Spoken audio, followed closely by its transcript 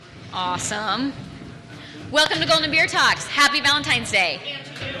Awesome. Welcome to Golden Beer Talks. Happy Valentine's Day.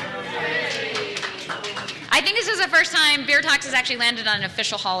 I think this is the first time Beer Talks has actually landed on an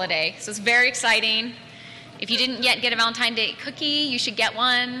official holiday, so it's very exciting. If you didn't yet get a Valentine's Day cookie, you should get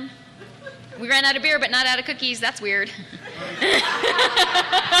one. We ran out of beer, but not out of cookies. That's weird.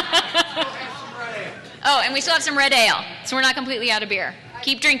 Oh, and we still have some red ale, so we're not completely out of beer.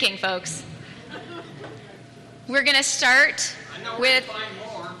 Keep drinking, folks. We're going to start with...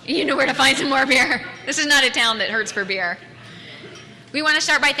 You know where to find some more beer. This is not a town that hurts for beer. We want to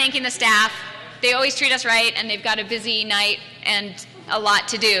start by thanking the staff. They always treat us right, and they've got a busy night and a lot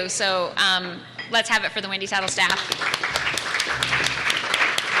to do. So let's have it for the Windy Saddle staff.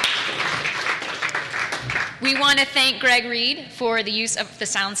 We want to thank Greg Reed for the use of the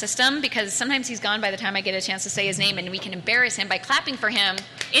sound system, because sometimes he's gone by the time I get a chance to say his name, and we can embarrass him by clapping for him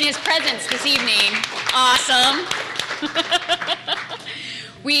in his presence this evening. Awesome.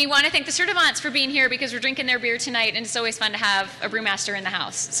 We want to thank the Sertivants for being here, because we're drinking their beer tonight, and it's always fun to have a brewmaster in the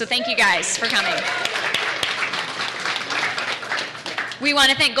house. So thank you guys for coming. We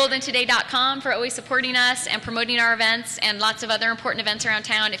want to thank GoldenToday.com for always supporting us and promoting our events and lots of other important events around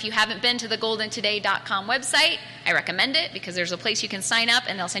town. If you haven't been to the GoldenToday.com website, I recommend it, because there's a place you can sign up,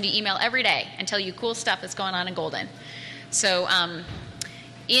 and they'll send you email every day and tell you cool stuff that's going on in Golden. So,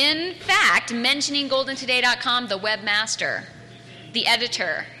 in fact, mentioning GoldenToday.com, the webmaster, the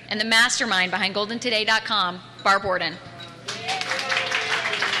editor, and the mastermind behind GoldenToday.com, Barb Warden.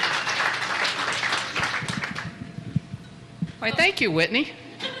 Why, thank you, Whitney.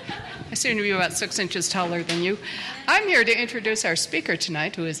 I seem to be about 6 inches taller than you. I'm here to introduce our speaker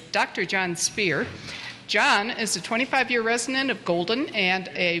tonight, who is Dr. John Spear. John is a 25-year resident of Golden and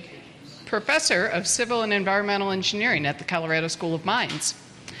a professor of civil and environmental engineering at the Colorado School of Mines.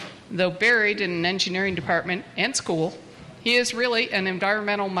 Though buried in an engineering department and school, he is really an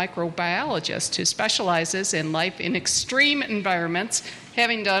environmental microbiologist who specializes in life in extreme environments,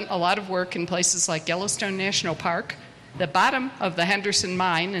 having done a lot of work in places like Yellowstone National Park, the bottom of the Henderson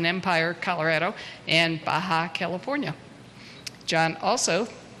Mine in Empire, Colorado, and Baja, California. John also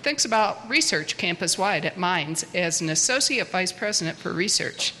thinks about research campus-wide at Mines as an associate vice president for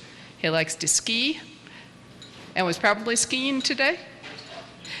research. He likes to ski and was probably skiing today.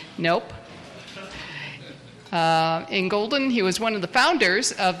 Nope. In Golden, he was one of the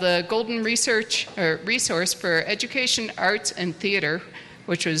founders of the Golden Resource for Education, Arts, and Theater,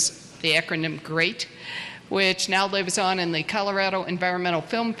 which was the acronym GREAT, which now lives on in the Colorado Environmental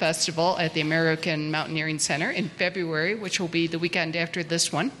Film Festival at the American Mountaineering Center in February, which will be the weekend after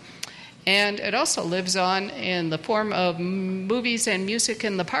this one. And it also lives on in the form of movies and music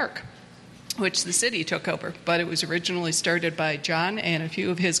in the park, which the city took over, but it was originally started by John and a few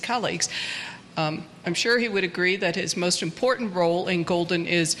of his colleagues. I'm sure he would agree that his most important role in Golden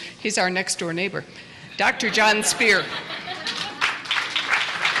is he's our next-door neighbor, Dr. John Spear.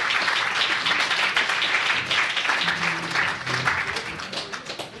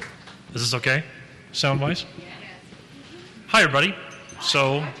 Is this okay, sound-wise? Hi, everybody.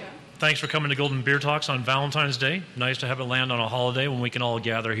 So, thanks for coming to Golden Beer Talks on Valentine's Day. Nice to have it land on a holiday when we can all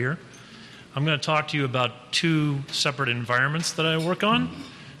gather here. I'm going to talk to you about 2 separate environments that I work on.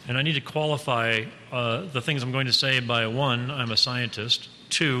 And I need to qualify the things I'm going to say by 1, I'm a scientist.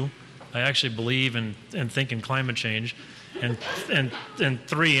 2, I actually believe and think in climate change. And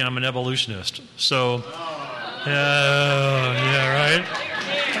 3, I'm an evolutionist. So, yeah, right?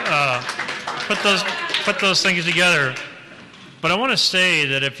 Put those things together. But I want to say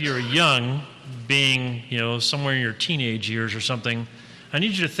that if you're young, being somewhere in your teenage years or something, I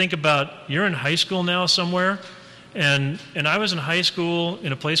need you to think about you're in high school now somewhere. And I was in high school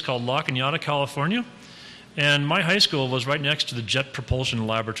in a place called La Cañada, California, and my high school was right next to the Jet Propulsion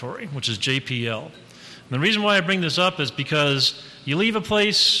Laboratory, which is JPL. And the reason why I bring this up is because you leave a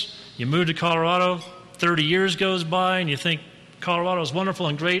place, you move to Colorado, 30 years goes by, and you think, Colorado is wonderful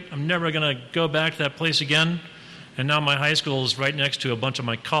and great, I'm never going to go back to that place again. And now my high school is right next to a bunch of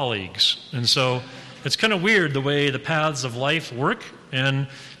my colleagues. And so it's kind of weird the way the paths of life work, and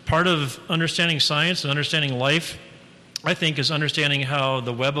part of understanding science and understanding life, I think, is understanding how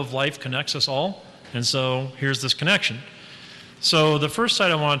the web of life connects us all. And so here's this connection. So the first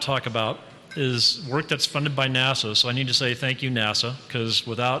side I want to talk about is work that's funded by NASA. So I need to say thank you, NASA, because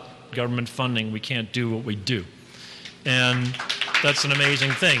without government funding, we can't do what we do. And that's an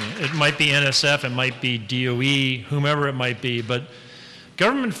amazing thing. It might be NSF, it might be DOE, whomever it might be, but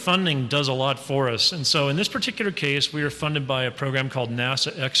government funding does a lot for us. And so in this particular case, we are funded by a program called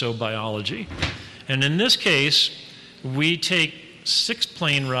NASA Exobiology. And in this case, we take 6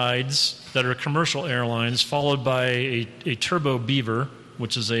 plane rides that are commercial airlines, followed by a Turbo Beaver,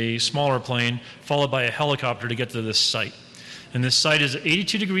 which is a smaller plane, followed by a helicopter to get to this site. And this site is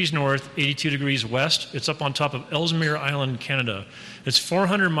 82 degrees north, 82 degrees west. It's up on top of Ellesmere Island, Canada. It's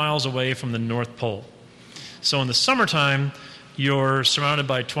 400 miles away from the North Pole. So in the summertime, you're surrounded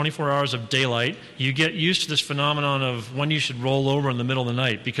by 24 hours of daylight. You get used to this phenomenon of when you should roll over in the middle of the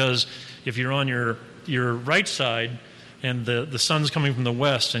night, because if you're on your right side and the sun's coming from the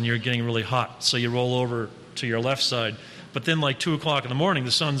west and you're getting really hot, so you roll over to your left side. But then like 2 o'clock in the morning,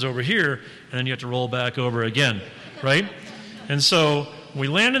 the sun's over here, and then you have to roll back over again, right? And so we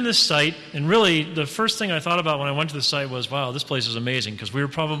land in this site, and really the first thing I thought about when I went to the site was, wow, this place is amazing, because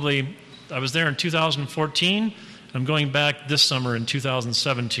I was there in 2014, and I'm going back this summer in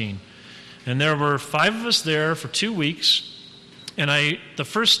 2017. And there were 5 of us there for 2 weeks, and the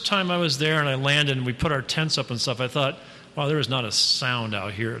first time I was there and I landed and we put our tents up and stuff, I thought, wow, there is not a sound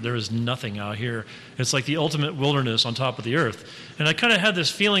out here. There is nothing out here. It's like the ultimate wilderness on top of the earth. And I kind of had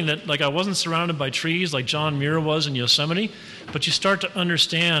this feeling that like I wasn't surrounded by trees like John Muir was in Yosemite, but you start to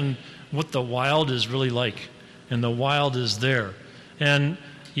understand what the wild is really like, and the wild is there. And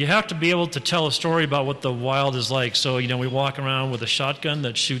you have to be able to tell a story about what the wild is like. So, we walk around with a shotgun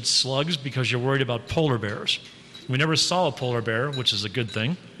that shoots slugs because you're worried about polar bears. We never saw a polar bear, which is a good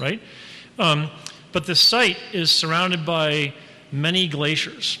thing, right? But this site is surrounded by many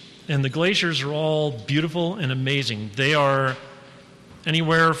glaciers, and the glaciers are all beautiful and amazing. They are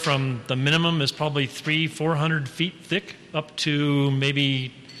anywhere from the minimum is probably 300-400 feet thick up to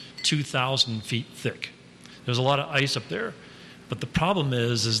maybe 2,000 feet thick. There's a lot of ice up there. But the problem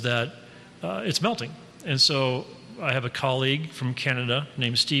is that it's melting. And so I have a colleague from Canada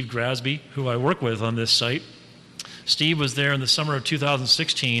named Steve Grasby, who I work with on this site. Steve was there in the summer of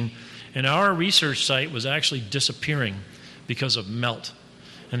 2016, and our research site was actually disappearing because of melt.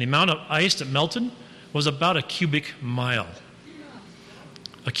 And the amount of ice that melted was about a cubic mile.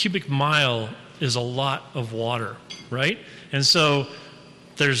 A cubic mile is a lot of water, right? And so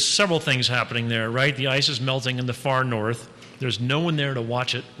there's several things happening there, right? The ice is melting in the far north. There's no one there to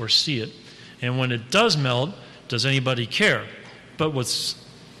watch it or see it. And when it does melt, does anybody care? But what's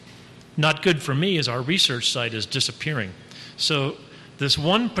not good for me is our research site is disappearing. So this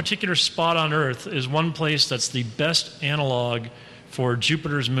one particular spot on Earth is one place that's the best analog for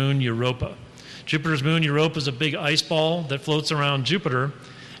Jupiter's moon, Europa. Jupiter's moon, Europa, is a big ice ball that floats around Jupiter.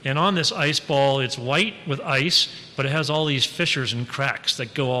 And on this ice ball, it's white with ice, but it has all these fissures and cracks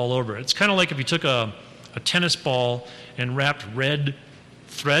that go all over it. It's kind of like if you took a tennis ball and wrapped red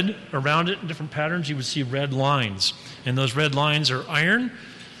thread around it in different patterns, you would see red lines. And those red lines are iron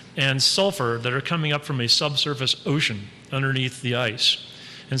and sulfur that are coming up from a subsurface ocean underneath the ice.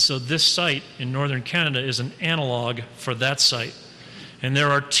 And so this site in northern Canada is an analog for that site. And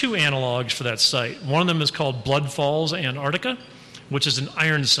there are 2 analogs for that site. One of them is called Blood Falls, Antarctica, which is an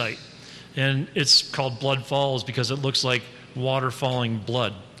iron site. And it's called Blood Falls because it looks like water falling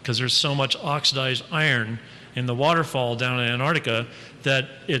blood, because there's so much oxidized iron in the waterfall down in Antarctica that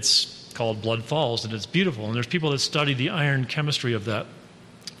it's called Blood Falls, and it's beautiful. And there's people that study the iron chemistry of that.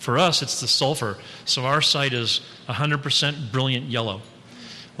 For us, it's the sulfur. So our site is 100% brilliant yellow.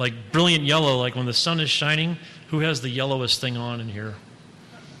 Like brilliant yellow, like when the sun is shining, who has the yellowest thing on in here?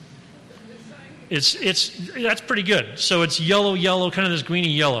 That's pretty good. So it's yellow, kind of this greeny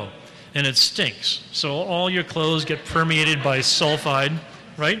yellow, and it stinks. So all your clothes get permeated by sulfide,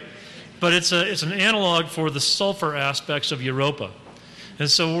 right? But it's an analog for the sulfur aspects of Europa. And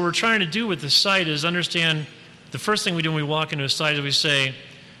so what we're trying to do with this site is understand, the first thing we do when we walk into a site is we say,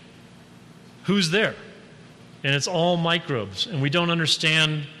 who's there? And it's all microbes, and we don't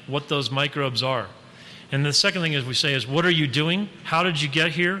understand what those microbes are. And the second thing is we say is, what are you doing? How did you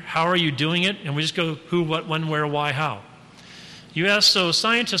get here? How are you doing it? And we just go who, what, when, where, why, how. You ask, so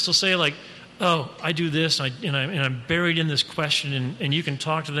scientists will say like, oh, I do this, and I'm buried in this question, and you can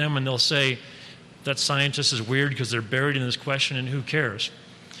talk to them, and they'll say, that scientist is weird because they're buried in this question, and who cares?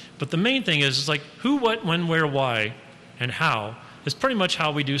 But the main thing is like who, what, when, where, why, and how is pretty much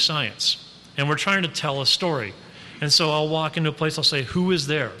how we do science. And we're trying to tell a story. And so I'll walk into a place, I'll say, who is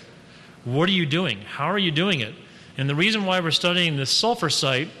there? What are you doing? How are you doing it? And the reason why we're studying this sulfur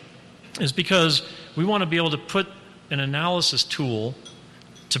site is because we want to be able to put an analysis tool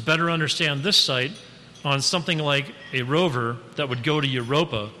to better understand this site on something like a rover that would go to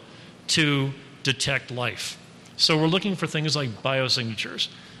Europa to detect life. So we're looking for things like biosignatures.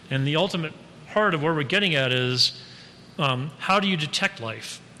 And the ultimate part of where we're getting at is how do you detect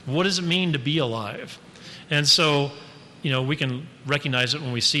life? What does it mean to be alive? And so, we can recognize it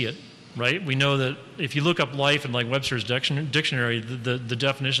when we see it, right? We know that if you look up life in like Webster's dictionary, the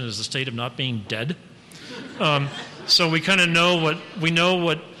definition is the state of not being dead. So we kind of know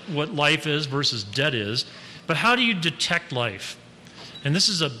what life is versus dead is. But how do you detect life? And this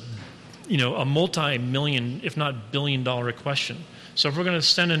is a multi-million, if not billion-dollar question. So if we're going to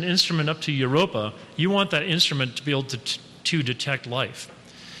send an instrument up to Europa, you want that instrument to be able to detect life.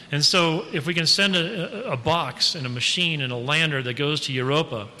 And so if we can send a box and a machine and a lander that goes to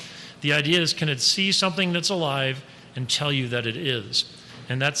Europa, the idea is, can it see something that's alive and tell you that it is?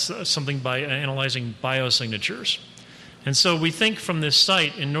 And that's something by analyzing biosignatures. And so we think from this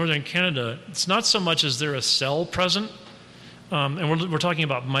site in northern Canada, it's not so much as there a cell present, and we're talking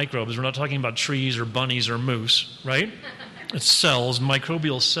about microbes. We're not talking about trees or bunnies or moose, right? It's cells,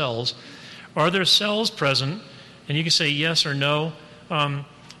 microbial cells. Are there cells present? And you can say yes or no,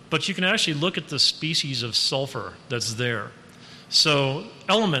 but you can actually look at the species of sulfur that's there. So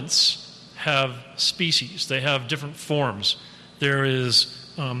elements have species. They have different forms. There is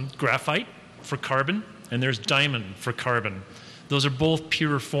graphite for carbon, and there's diamond for carbon. Those are both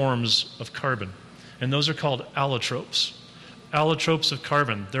pure forms of carbon, and those are called allotropes. Allotropes of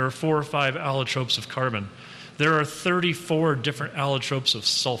carbon. There are 4 or 5 allotropes of carbon. There are 34 different allotropes of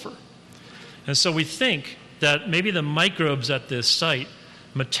sulfur. And so we think that maybe the microbes at this site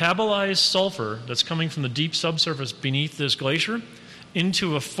metabolize sulfur that's coming from the deep subsurface beneath this glacier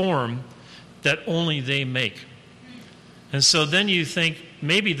into a form that only they make. And so then you think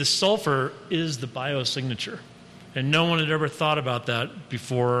maybe the sulfur is the biosignature. And no one had ever thought about that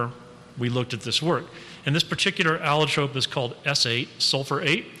before we looked at this work. And this particular allotrope is called S8, sulfur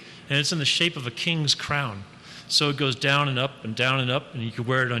 8, and it's in the shape of a king's crown. So it goes down and up and down and up, and you could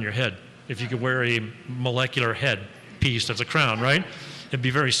wear it on your head. If you could wear a molecular head piece that's a crown, right? It'd be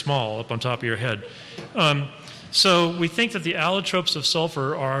very small up on top of your head. So we think that the allotropes of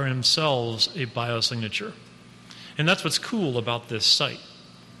sulfur are in themselves a biosignature. And that's what's cool about this site.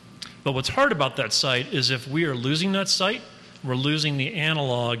 But what's hard about that site is if we are losing that site, we're losing the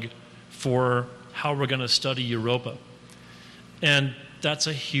analog for how we're going to study Europa. And that's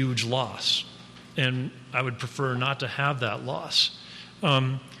a huge loss. And I would prefer not to have that loss.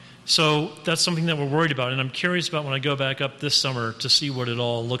 So that's something that we're worried about. And I'm curious about when I go back up this summer to see what it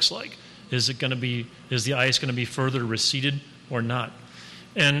all looks like. Is the ice going to be further receded or not?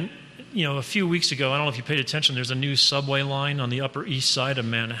 And a few weeks ago, I don't know if you paid attention, there's a new subway line on the Upper East Side of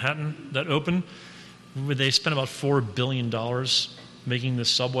Manhattan that opened. They spent about $4 billion making this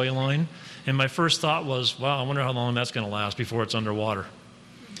subway line. And my first thought was, wow, I wonder how long that's going to last before it's underwater.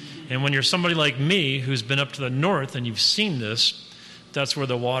 And when you're somebody like me who's been up to the north and you've seen this, that's where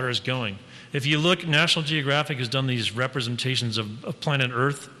the water is going. If you look, National Geographic has done these representations of planet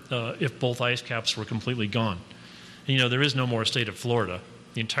Earth if both ice caps were completely gone. And, there is no more state of Florida.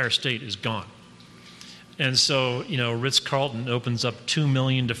 The entire state is gone. And so, Ritz-Carlton opens up $2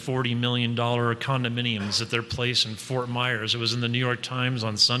 million to $40 million condominiums at their place in Fort Myers. It was in the New York Times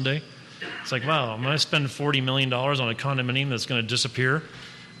on Sunday. It's like, wow, I'm going to spend $40 million on a condominium that's going to disappear.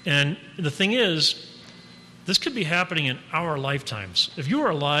 And the thing is, this could be happening in our lifetimes. If you are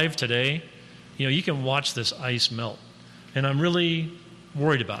alive today, you can watch this ice melt. And I'm really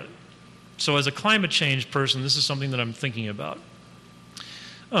worried about it. So as a climate change person, this is something that I'm thinking about.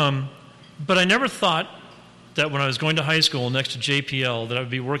 But I never thought that when I was going to high school next to JPL that I would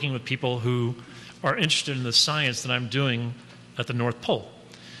be working with people who are interested in the science that I'm doing at the North Pole.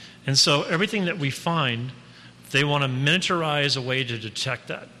 And so everything that we find, they want to miniaturize a way to detect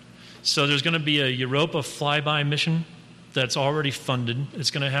that. So there's going to be a Europa flyby mission that's already funded.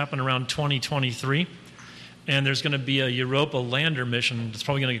 It's going to happen around 2023. And there's going to be a Europa lander mission that's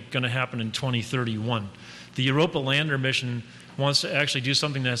probably going to happen in 2031. The Europa lander mission wants to actually do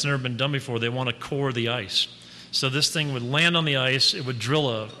something that's never been done before. They want to core the ice. So this thing would land on the ice, it would drill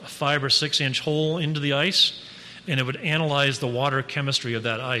a 5 or 6 inch hole into the ice, and it would analyze the water chemistry of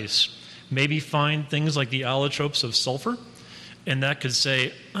that ice. Maybe find things like the allotropes of sulfur, and that could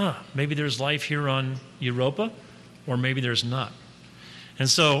say, maybe there's life here on Europa, or maybe there's not. And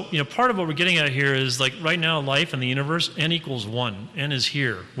so, part of what we're getting at here is, like, right now, life in the universe, n equals 1. N is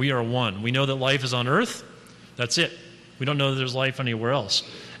here. We are 1. We know that life is on Earth. That's it. We don't know that there's life anywhere else.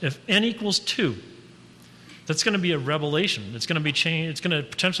 If n equals 2, that's going to be a revelation. It's going to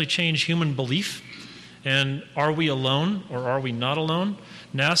potentially change human belief. And are we alone or are we not alone?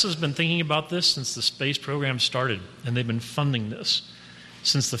 NASA's been thinking about this since the space program started, and they've been funding this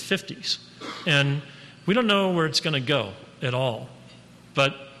since the 50s. And we don't know where it's going to go at all.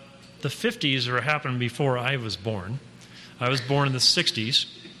 But the 50s are happening before I was born. I was born in the 60s.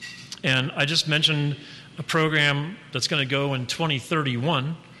 And I just mentioned a program that's going to go in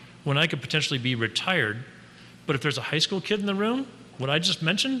 2031 when I could potentially be retired. But if there's a high school kid in the room, what I just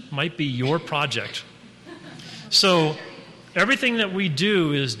mentioned might be your project. So everything that we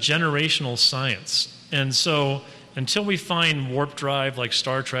do is generational science. And so until we find warp drive like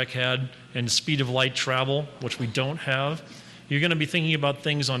Star Trek had and speed of light travel, which we don't have, you're going to be thinking about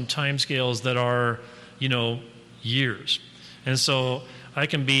things on timescales that are, years. And so I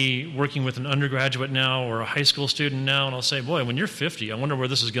can be working with an undergraduate now or a high school student now, and I'll say, boy, when you're 50, I wonder where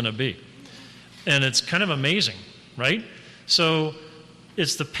this is going to be. And it's kind of amazing, right? So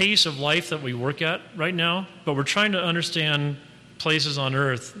it's the pace of life that we work at right now, but we're trying to understand places on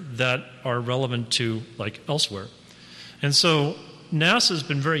Earth that are relevant to, like, elsewhere. And so NASA's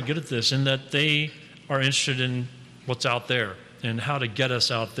been very good at this in that they are interested in what's out there and how to get us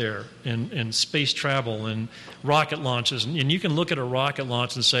out there and space travel and rocket launches. And you can look at a rocket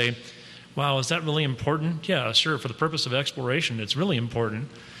launch and say, wow, is that really important? Yeah, sure, for the purpose of exploration, it's really important.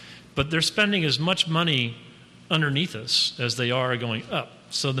 But they're spending as much money underneath us as they are going up.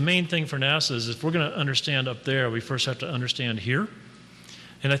 So the main thing for NASA is if we're going to understand up there, we first have to understand here.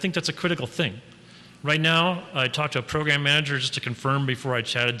 And I think that's a critical thing. Right now, I talked to a program manager just to confirm before I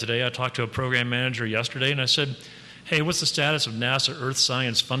chatted today. I talked to a program manager yesterday, and I said, hey, what's the status of NASA Earth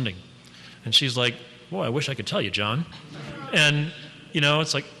Science funding? And she's like, well, I wish I could tell you, John. And,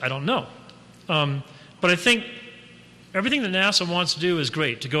 it's like, I don't know. But I think everything that NASA wants to do is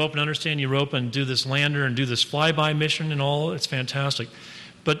great. To go up and understand Europa and do this lander and do this flyby mission and all, it's fantastic.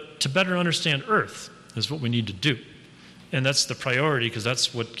 But to better understand Earth is what we need to do. And that's the priority because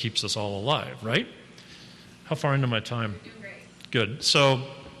that's what keeps us all alive, right? How far into my time? You're doing great. Good. So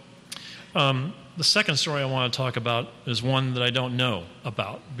the second story I want to talk about is one that I don't know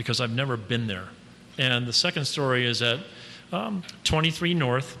about because I've never been there. And the second story is at 23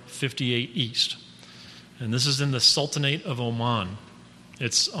 North, 58 East. And this is in the Sultanate of Oman.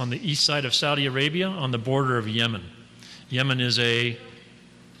 It's on the east side of Saudi Arabia on the border of Yemen. Yemen is a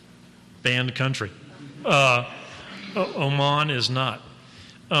banned country. Oman is not.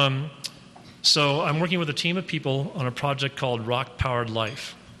 So I'm working with a team of people on a project called Rock Powered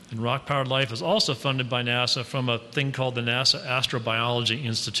Life. And Rock Powered Life is also funded by NASA from a thing called the NASA Astrobiology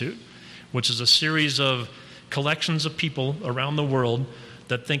Institute, which is a series of collections of people around the world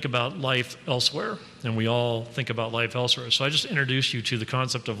that think about life elsewhere. And we all think about life elsewhere. So I just introduced you to the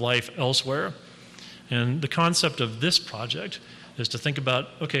concept of life elsewhere. And the concept of this project is to think about,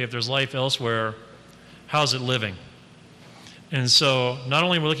 okay, if there's life elsewhere, how's it living? And so not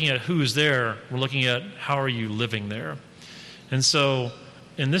only are we looking at who's there, we're looking at how are you living there. And so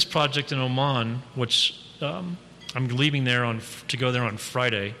in this project in Oman, which I'm leaving there to go there on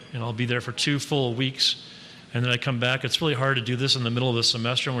Friday, and I'll be there for 2 full weeks, and then I come back. It's really hard to do this in the middle of the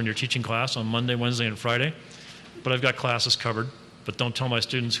semester when you're teaching class on Monday, Wednesday, and Friday, but I've got classes covered. But don't tell my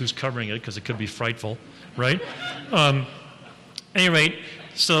students who's covering it because it could be frightful, right? At any rate,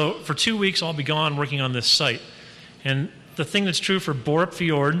 so for 2 weeks I'll be gone working on this site. And the thing that's true for Borup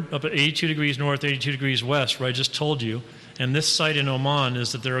Fjord up at 82 degrees north, 82 degrees west, where I just told you, and this site in Oman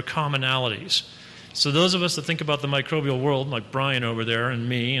is that there are commonalities. So those of us that think about the microbial world, like Brian over there and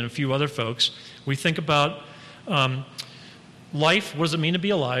me and a few other folks, we think about life. What does it mean to be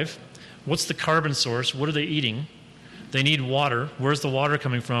alive? What's the carbon source? What are they eating? They need water. Where's the water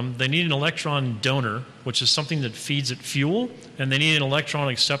coming from? They need an electron donor, which is something that feeds it fuel, and they need an electron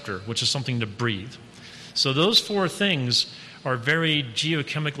acceptor, which is something to breathe. So those 4 things are very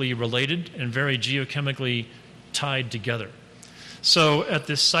geochemically related and very geochemically tied together. So at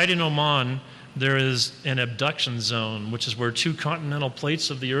this site in Oman, there is an abduction zone, which is where 2 continental plates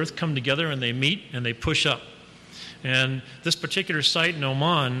of the Earth come together and they meet and they push up. And this particular site in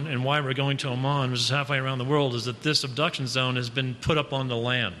Oman, and why we're going to Oman, which is halfway around the world, is that this abduction zone has been put up on the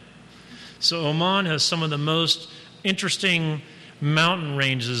land. So Oman has some of the most interesting mountain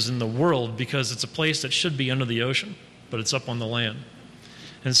ranges in the world because it's a place that should be under the ocean, but it's up on the land.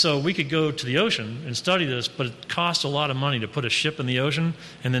 And so we could go to the ocean and study this, but it costs a lot of money to put a ship in the ocean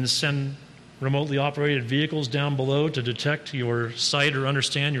and then send remotely operated vehicles down below to detect your site or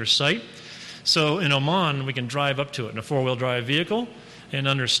understand your site. So in Oman, we can drive up to it in a 4-wheel drive vehicle and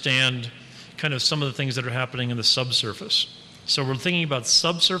understand kind of some of the things that are happening in the subsurface. So we're thinking about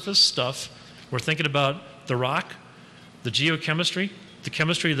subsurface stuff. We're thinking about the rock, the geochemistry, the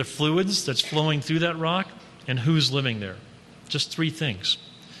chemistry of the fluids that's flowing through that rock, and who's living there. Just 3 things.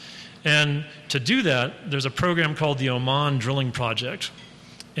 And to do that, there's a program called the Oman Drilling Project.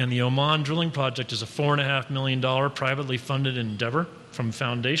 And the Oman Drilling Project is a $4.5 million privately funded endeavor from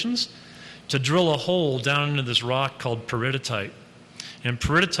foundations to drill a hole down into this rock called peridotite. And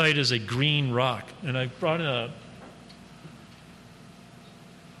peridotite is a green rock. And I brought in a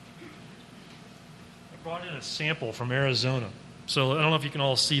sample from Arizona. So I don't know if you can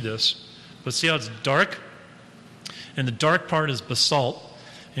all see this, but see how it's dark? And the dark part is basalt,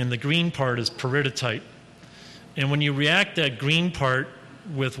 and the green part is peridotite. And when you react that green part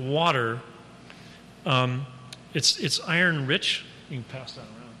with water, it's iron rich. You can pass that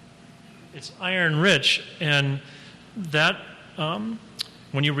around. It's iron rich, and that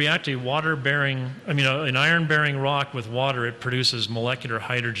when you react an iron-bearing rock with water, it produces molecular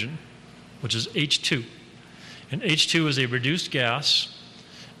hydrogen, which is H2. And H2 is a reduced gas,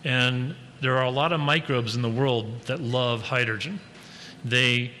 and there are a lot of microbes in the world that love hydrogen.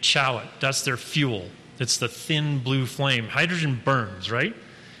 They chow it. That's their fuel. It's the thin blue flame. Hydrogen burns, right?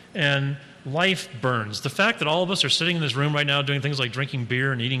 And life burns. The fact that all of us are sitting in this room right now doing things like drinking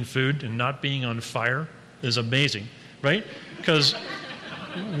beer and eating food and not being on fire is amazing, right? Because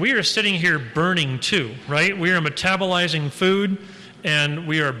we are sitting here burning too, right? We are metabolizing food and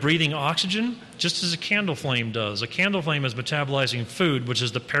we are breathing oxygen just as a candle flame does. A candle flame is metabolizing food, which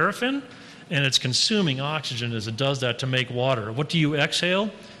is the paraffin, and it's consuming oxygen as it does that to make water. What do you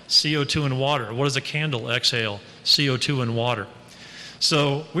exhale? CO2 and water. What does a candle exhale? CO2 and water.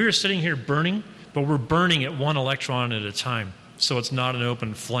 So we are sitting here burning, but we're burning at one electron at a time, so it's not an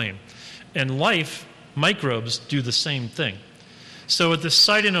open flame. And life, microbes, do the same thing. So at this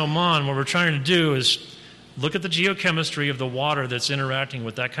site in Oman, what we're trying to do is look at the geochemistry of the water that's interacting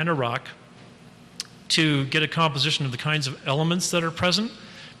with that kind of rock to get a composition of the kinds of elements that are present.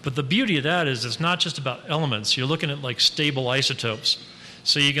 But the beauty of that is it's not just about elements. You're looking at like stable isotopes.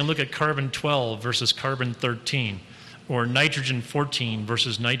 So you can look at carbon-12 versus carbon-13, or nitrogen-14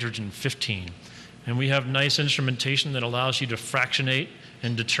 versus nitrogen-15. And we have nice instrumentation that allows you to fractionate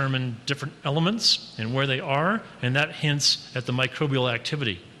and determine different elements and where they are, and that hints at the microbial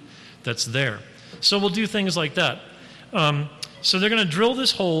activity that's there. So we'll do things like that. So they're going to drill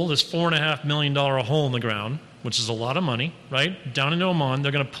this hole, this $4.5 million hole in the ground, which is a lot of money, right? Down in Oman,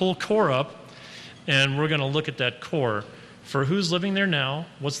 they're going to pull core up, and we're going to look at that core for who's living there now,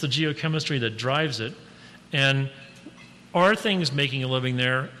 what's the geochemistry that drives it, and are things making a living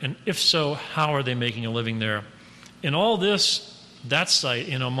there, and if so, how are they making a living there? And all this, that site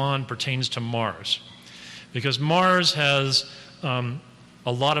in Oman pertains to Mars, because Mars has a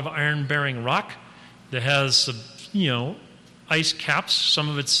lot of iron-bearing rock that has, ice caps. Some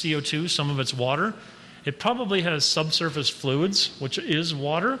of it's CO2, some of it's water. It probably has subsurface fluids, which is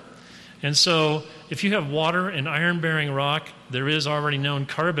water. And so if you have water and iron-bearing rock, there is already known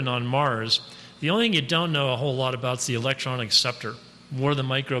carbon on Mars. The only thing you don't know a whole lot about is the electron acceptor. What are the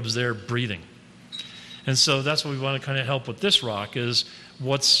microbes there breathing? And so that's what we want to kind of help with this rock is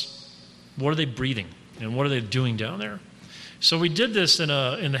what are they breathing and what are they doing down there? So we did this in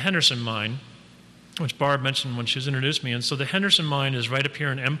the Henderson mine, which Barb mentioned when she was introduced me. And so the Henderson mine is right up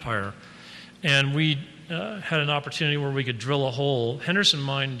here in Empire. And we had an opportunity where we could drill a hole. Henderson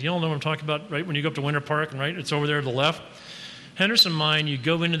mine, do you all know what I'm talking about, right? When you go up to Winter Park, and right, it's over there to the left. Henderson mine, you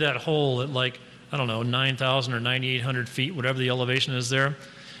go into that hole at 9,000 or 9,800 feet, whatever the elevation is there.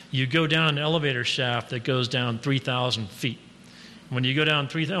 You go down an elevator shaft that goes down 3,000 feet. When you go down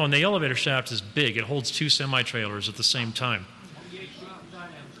 3,000, and the elevator shaft is big. It holds 2 semi-trailers at the same time.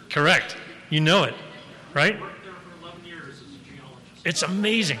 Correct. You know it, right? I worked there for 11 years as a geologist. It's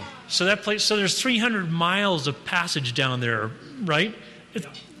amazing. So that place, so there's 300 miles of passage down there, right?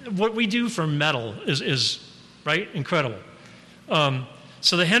 What we do for metal is right, incredible.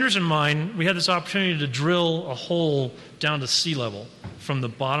 So the Henderson mine, we had this opportunity to drill a hole down to sea level from the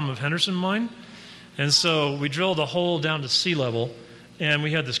bottom of Henderson mine. And so we drilled a hole down to sea level, and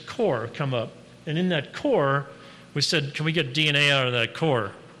we had this core come up. And in that core, we said, can we get DNA out of that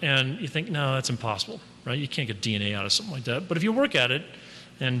core? And you think, no, that's impossible, right? You can't get DNA out of something like that. But if you work at it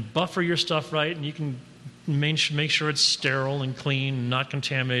and buffer your stuff right, and you can make sure it's sterile and clean and not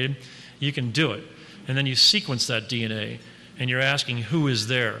contaminated, you can do it. And then you sequence that DNA, and you're asking who is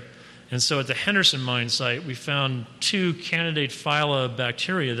there. And so at the Henderson mine site, we found 2 candidate phyla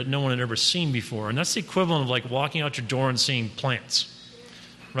bacteria that no one had ever seen before. And that's the equivalent of like walking out your door and seeing plants,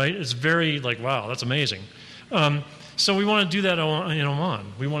 right? It's very wow, that's amazing. So we want to do that in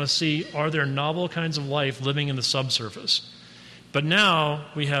Oman. We want to see, are there novel kinds of life living in the subsurface? But now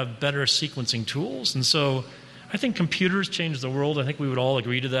we have better sequencing tools. And so I think computers changed the world. I think we would all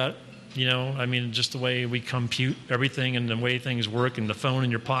agree to that. Just the way we compute everything and the way things work and the phone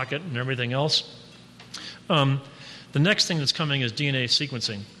in your pocket and everything else. The next thing that's coming is DNA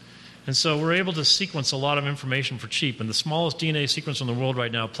sequencing. And so we're able to sequence a lot of information for cheap. And the smallest DNA sequencer in the world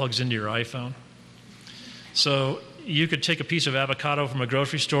right now plugs into your iPhone. So you could take a piece of avocado from a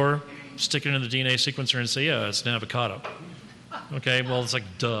grocery store, stick it in the DNA sequencer and say, yeah, it's an avocado. Okay, well, it's like,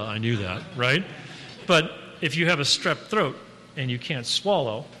 duh, I knew that, right? But if you have a strep throat and you can't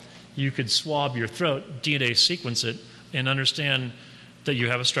swallow, you could swab your throat, DNA sequence it, and understand that you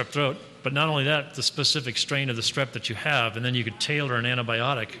have a strep throat. But not only that, the specific strain of the strep that you have, and then you could tailor an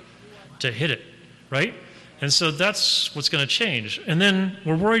antibiotic to hit it, right? And so that's what's going to change. And then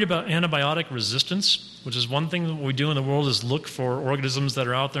we're worried about antibiotic resistance, which is one thing that we do in the world is look for organisms that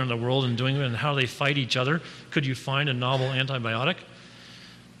are out there in the world and doing it and how they fight each other. Could you find a novel antibiotic?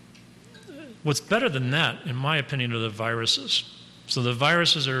 What's better than that, in my opinion, are the viruses. So the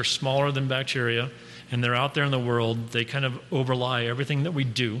viruses are smaller than bacteria, and they're out there in the world. They kind of overlie everything that we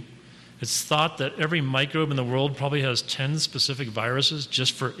do. It's thought that every microbe in the world probably has 10 specific viruses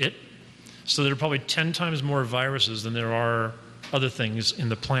just for it. So there are probably 10 times more viruses than there are other things in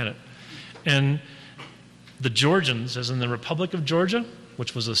the planet. And the Georgians, as in the Republic of Georgia,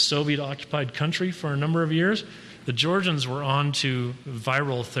 which was a Soviet-occupied country for a number of years, the Georgians were on to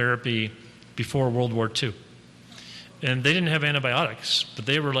viral therapy before World War II. And they didn't have antibiotics, but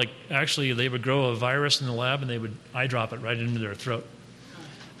they were they would grow a virus in the lab and they would eye drop it right into their throat.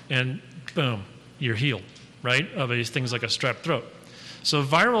 And boom, you're healed, right, of things like a strep throat. So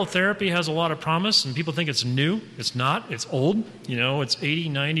viral therapy has a lot of promise, and people think it's new. It's not. It's old. It's 80,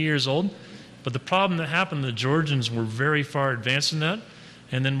 90 years old. But the problem that happened, the Georgians were very far advanced in that,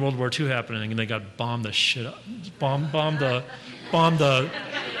 and then World War II happened, and they got bombed the shit up. Bombed the,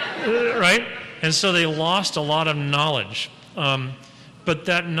 right? And so they lost a lot of knowledge. But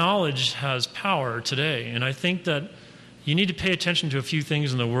that knowledge has power today, and I think that you need to pay attention to a few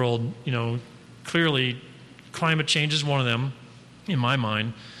things in the world. Clearly, climate change is one of them, in my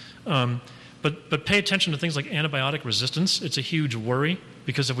mind. But pay attention to things like antibiotic resistance. It's a huge worry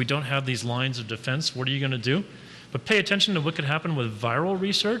because if we don't have these lines of defense, what are you going to do? But pay attention to what can happen with viral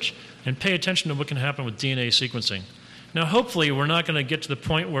research and pay attention to what can happen with DNA sequencing. Now, hopefully, we're not going to get to the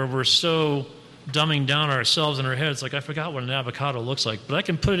point where we're so dumbing down ourselves in our heads, like I forgot what an avocado looks like, but I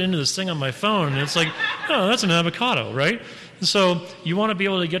can put it into this thing on my phone, and it's like, oh, that's an avocado, right? And so you want to be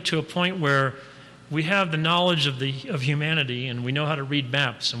able to get to a point where we have the knowledge of humanity, and we know how to read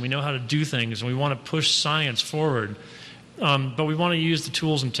maps, and we know how to do things, and we want to push science forward, but we want to use the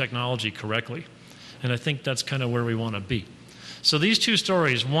tools and technology correctly. And I think that's kind of where we want to be. So these two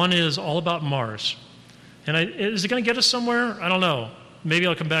stories, one is all about Mars. And is it going to get us somewhere? I don't know. Maybe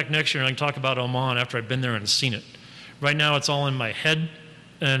I'll come back next year and I can talk about Oman after I've been there and seen it. Right now it's all in my head.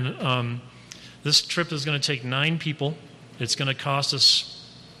 And this trip is going to take 9 people. It's going to cost us,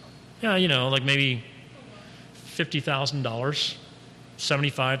 maybe $50,000,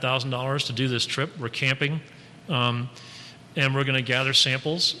 $75,000 to do this trip. We're camping. And we're going to gather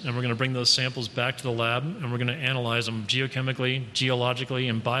samples, and we're going to bring those samples back to the lab, and we're going to analyze them geochemically, geologically,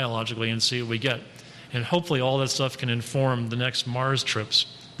 and biologically and see what we get. And hopefully all that stuff can inform the next Mars trips.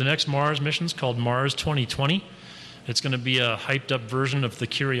 The next Mars mission is called Mars 2020. It's going to be a hyped-up version of the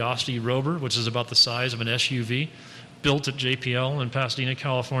Curiosity rover, which is about the size of an SUV, built at JPL in Pasadena,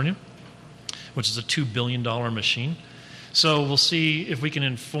 California, which is a $2 billion machine. So we'll see if we can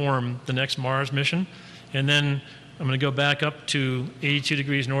inform the next Mars mission. And then I'm going to go back up to 82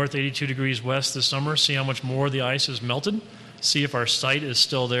 degrees north, 82 degrees west this summer, see how much more the ice has melted, see if our site is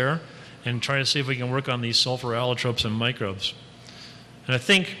still there, and try to see if we can work on these sulfur allotropes and microbes. And I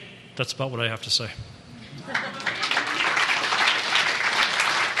think that's about what I have to say.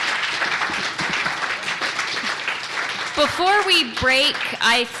 Before we break,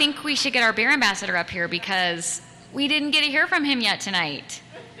 I think we should get our beer ambassador up here because we didn't get to hear from him yet tonight.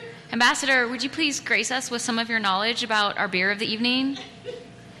 Ambassador, would you please grace us with some of your knowledge about our beer of the evening?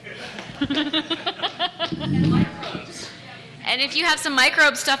 And if you have some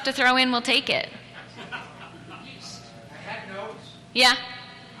microbe stuff to throw in, we'll take it. I had notes. Yeah?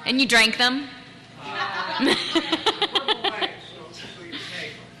 And you drank them?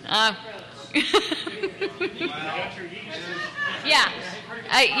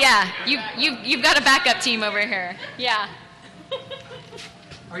 You've got a backup team over here. Yeah.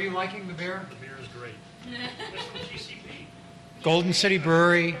 Are you liking the beer? The beer is great. This from GCP. Golden City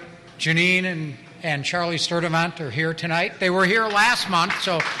Brewery, Janine and Charlie Sturdivant are here tonight. They were here last month,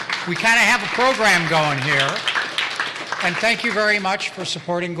 so we kind of have a program going here. And thank you very much for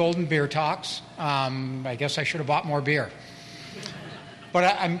supporting Golden Beer Talks. I guess I should have bought more beer.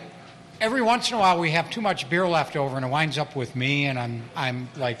 But every once in a while we have too much beer left over, and it winds up with me, and I'm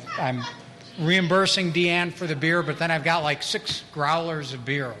reimbursing Deanne for the beer, but then I've got like 6 growlers of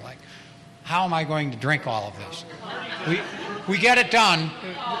beer. Like, how am I going to drink all of this? We get it done.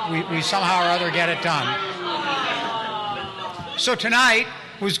 We somehow or other get it done. So tonight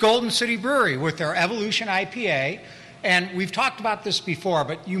was Golden City Brewery with their Evolution IPA. And we've talked about this before,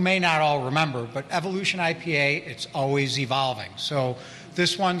 but you may not all remember. But Evolution IPA, it's always evolving. So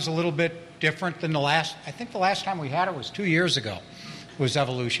This one's a little bit different than the last. I think the last time we had it was 2 years ago, was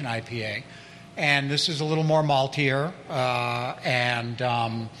Evolution IPA. And this is a little more maltier and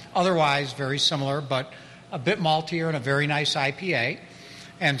otherwise very similar, but a bit maltier and a very nice IPA.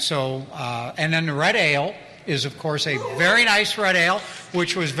 And so, and then the red ale is, of course, a very nice red ale,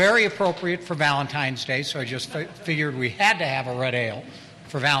 which was very appropriate for Valentine's Day. So I just figured we had to have a red ale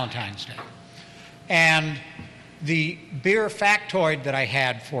for Valentine's Day. And the beer factoid that I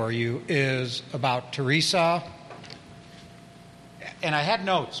had for you is about Teresa. And I had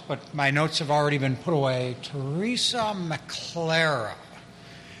notes, but my notes have already been put away. Teresa McClara,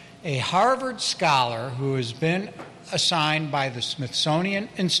 a Harvard scholar who has been assigned by the Smithsonian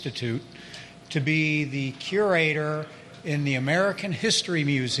Institute to be the curator in the American History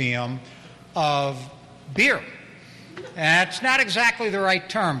Museum of beer. And it's not exactly the right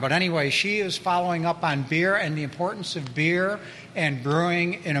term, but anyway, she is following up on beer and the importance of beer and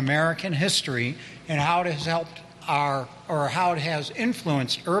brewing in American history and how it has helped how it has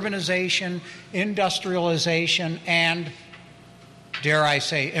influenced urbanization, industrialization, and, dare I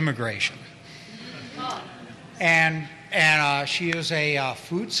say, immigration. And she is a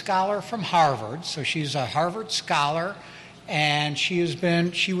food scholar from Harvard, so she's a Harvard scholar, and she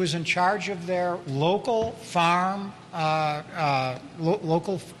was in charge of their local farm.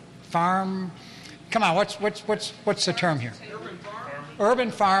 Come on, what's the term here?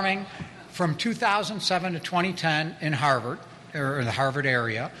 Urban farming from 2007 to 2010 in Harvard, or in the Harvard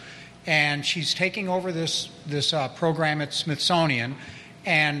area, and she's taking over this program at Smithsonian,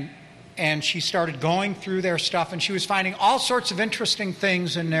 and she started going through their stuff, and she was finding all sorts of interesting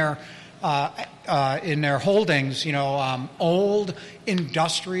things in their holdings. Old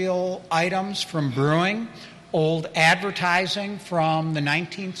industrial items from brewing, old advertising from the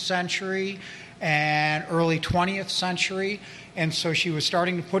 19th century and early 20th century. And so she was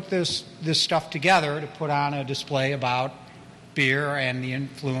starting to put this stuff together to put on a display about beer and the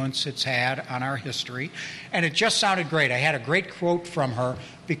influence it's had on our history. And it just sounded great. I had a great quote from her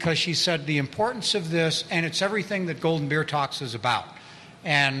because she said the importance of this, and it's everything that Golden Beer Talks is about.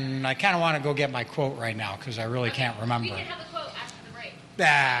 And I kind of want to go get my quote right now because I really can't remember. We can have the quote after the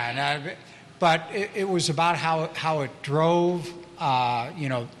break. But it was about how it drove,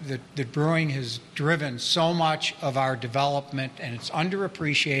 that brewing has driven so much of our development, and it's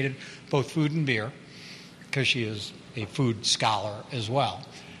underappreciated, both food and beer, because she is a food scholar as well.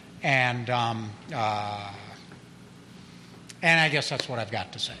 And I guess that's what I've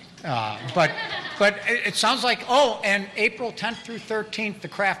got to say. But it sounds like, and April 10th through 13th, the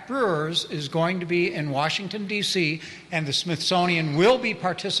Craft Brewers is going to be in Washington, D.C., and the Smithsonian will be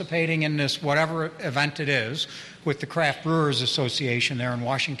participating in this, whatever event it is, with the Craft Brewers Association there in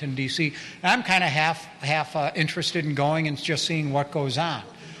Washington, D.C. And I'm kind of half interested in going and just seeing what goes on.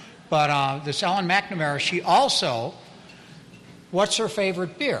 But this Ellen McNamara, she also, what's her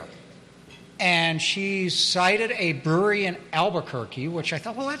favorite beer? And she cited a brewery in Albuquerque, which I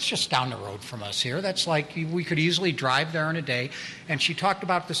thought, well, that's just down the road from us here. That's like, we could easily drive there in a day. And she talked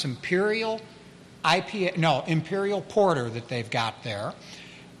about this Imperial Porter that they've got there,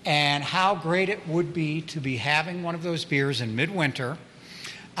 and how great it would be to be having one of those beers in midwinter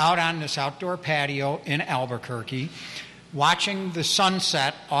out on this outdoor patio in Albuquerque, watching the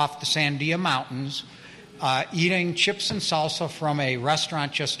sunset off the Sandia Mountains, eating chips and salsa from a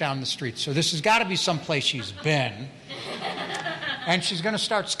restaurant just down the street. So this has got to be someplace she's been. And she's going to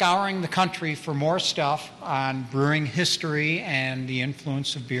start scouring the country for more stuff on brewing history and the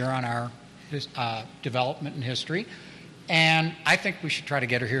influence of beer on our development and history. And I think we should try to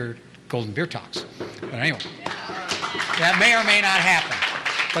get her here at Golden Beer Talks. But anyway, that may or may not happen.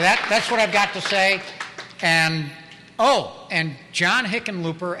 But that's what I've got to say. And John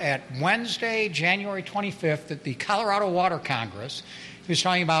Hickenlooper at Wednesday, January 25th at the Colorado Water Congress, he was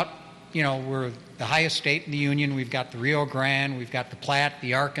talking about, we're the highest state in the union. We've got the Rio Grande, we've got the Platte,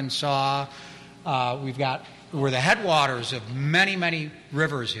 the Arkansas, we're the headwaters of many, many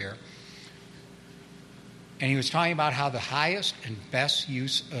rivers here. And he was talking about how the highest and best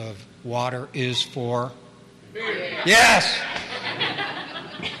use of water is for beer. Yes!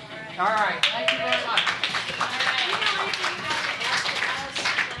 All right, thank you very much.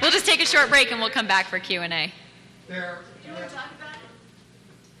 We'll just take a short break and we'll come back for Q&A. Do you want to talk about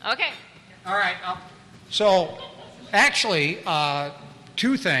it? Okay. All right. So, actually,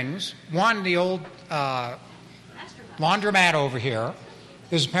 two things. One, the old laundromat over here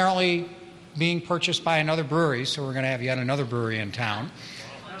is apparently being purchased by another brewery, so we're going to have yet another brewery in town.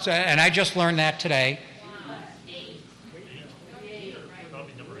 So, and I just learned that today.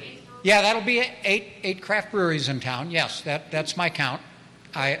 Yeah, that'll be eight craft breweries in town. Yes, that's my count.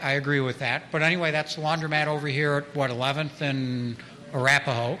 I agree with that. But anyway, that's the laundromat over here at, 11th and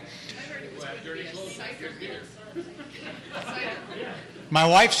Arapahoe. My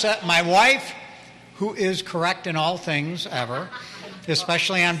wife, who is correct in all things ever,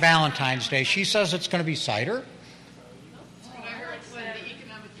 especially on Valentine's Day, she says it's going to be cider.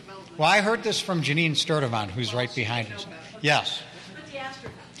 Well, I heard this from Janine Sturdivant, who's right behind us. Yes.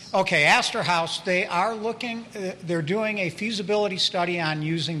 Okay, Astor House, they are they're doing a feasibility study on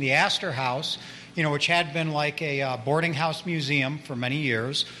using the Astor House, which had been like a boarding house museum for many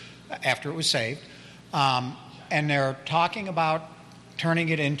years after it was saved. And they're talking about turning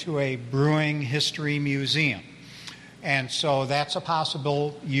it into a brewing history museum. And so that's a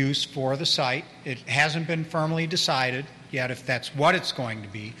possible use for the site. It hasn't been firmly decided yet if that's what it's going to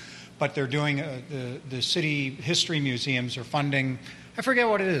be, but they're doing, the city history museums are funding, I forget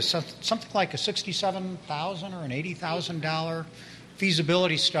what it is, something like a $67,000 or an $80,000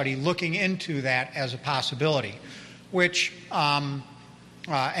 feasibility study looking into that as a possibility, which, and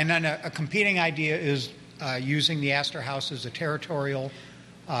then a competing idea is using the Astor House as a territorial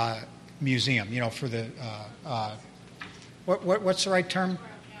museum, for the, what's the right term?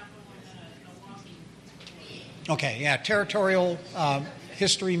 Okay, yeah, territorial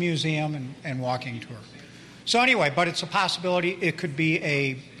history museum and walking tour. So anyway, but it's a possibility. It could be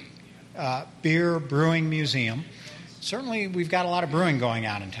a beer brewing museum. Certainly, we've got a lot of brewing going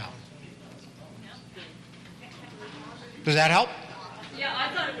on in town. Does that help? Yeah,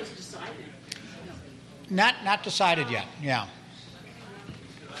 I thought it was decided. Not decided yet, yeah.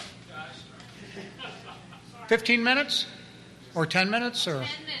 15 minutes? Or 10 minutes? Or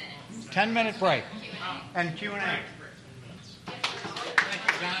 10-minute break. And Q&A.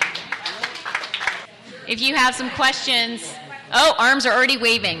 If you have some questions, arms are already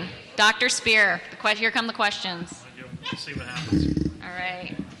waving. Dr. Spear, here come the questions. Let's see what happens. All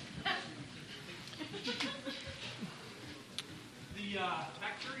right. The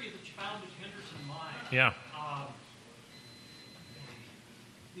bacteria that you found at Henderson Mine. Yeah.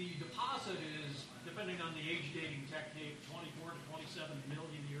 The deposit is, depending on the age dating technique, 24 to 27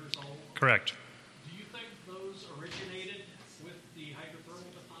 million years old. Correct. Do you think those originated with the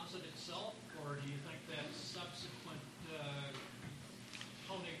hydrothermal deposit itself, or do you think that subsequent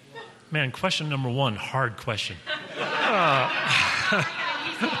honate water? Man, question number one, hard question.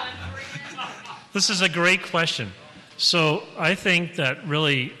 This is a great question. So I think that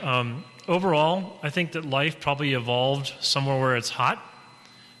really, overall, I think that life probably evolved somewhere where it's hot,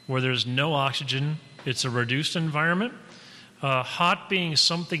 where there's no oxygen. It's a reduced environment. Hot being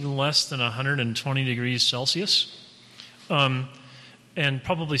something less than 120 degrees Celsius, and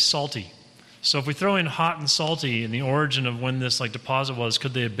probably salty. So if we throw in hot and salty in the origin of when this deposit was,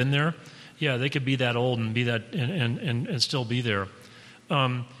 could they have been there? Yeah, they could be that old and be that and still be there.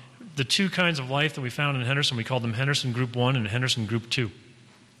 The two kinds of life that we found in Henderson, we called them Henderson Group 1 and Henderson Group 2.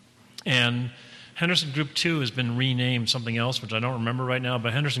 And Henderson Group 2 has been renamed something else, which I don't remember right now,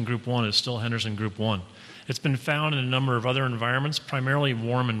 but Henderson Group 1 is still Henderson Group 1. It's been found in a number of other environments, primarily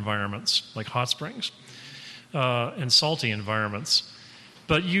warm environments, like hot springs, and salty environments.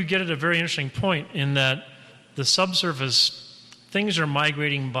 But you get at a very interesting point in that the subsurface, things are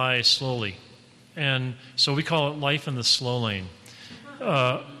migrating by slowly. And so we call it life in the slow lane.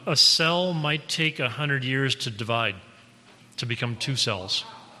 A cell might take 100 years to divide, to become two cells.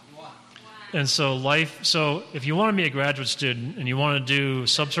 And so if you want to be a graduate student and you want to do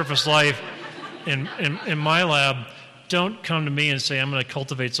subsurface life in my lab, don't come to me and say, I'm going to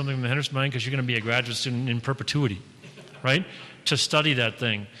cultivate something from the Henderson Mine because you're going to be a graduate student in perpetuity, right? To study that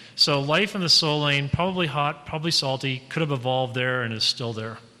thing. So life in the slow lane, probably hot, probably salty, could have evolved there and is still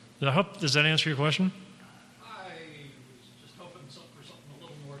there. Does that answer your question? I was just hoping for something a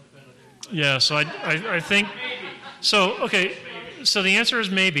little more definitive. Yeah, so I think, so, okay, so the answer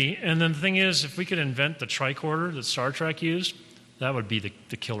is maybe, and then the thing is, if we could invent the tricorder that Star Trek used, that would be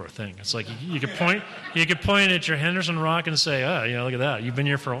the killer thing. It's like you could point at your Henderson rock and say, look at that, you've been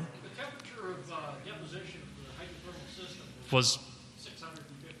here for... The temperature of deposition for the hydrothermal system was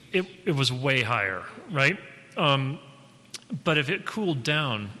 650. it was way higher, right? But if it cooled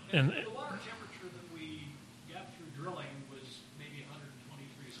down and The water temperature that we got through drilling was maybe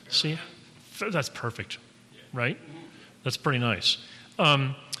 123 Fahrenheit. see, that's perfect, right? That's pretty nice.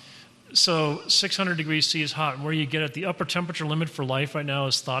 So 600 degrees C is hot. Where you get at the upper temperature limit for life right now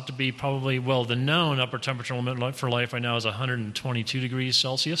is thought to be probably, the known upper temperature limit for life right now is 122 degrees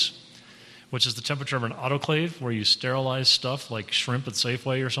Celsius, which is the temperature of an autoclave where you sterilize stuff like shrimp at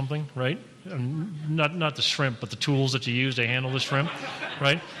Safeway or something, right? Not the shrimp, but the tools that you use to handle the shrimp,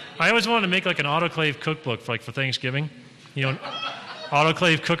 right? I always wanted to make like an autoclave cookbook for Thanksgiving.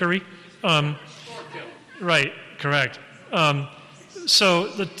 Autoclave cookery. Right, correct. So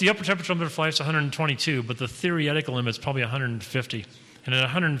the upper temperature limit of life is 122, but the theoretical limit is probably 150. And at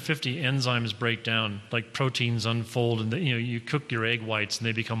 150, enzymes break down, like proteins unfold, and you cook your egg whites and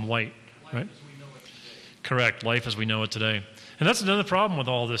they become white, right? Correct, life as we know it today. And that's another problem with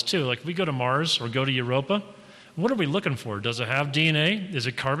all this too. Like if we go to Mars or go to Europa, what are we looking for? Does it have DNA? Is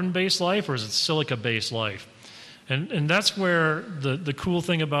it carbon-based life or is it silica-based life? And that's where the cool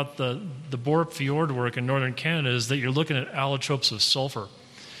thing about the Borup Fjord work in northern Canada is that you're looking at allotropes of sulfur.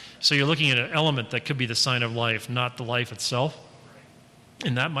 So you're looking at an element that could be the sign of life, not the life itself.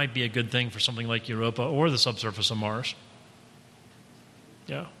 And that might be a good thing for something like Europa or the subsurface of Mars.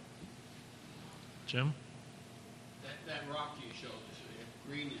 Yeah. Jim? That rock you showed,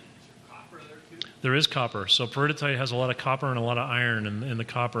 green, is there copper there too? There is copper. So peridotite has a lot of copper and a lot of iron, and the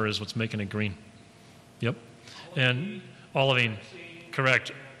copper is what's making it green. Yep. And olivine.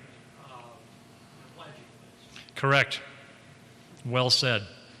 Correct. Correct. Well said.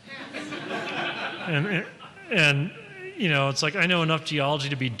 And it's like I know enough geology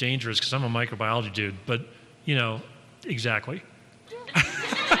to be dangerous because I'm a microbiology dude, but, exactly.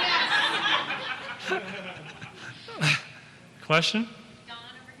 Question? Don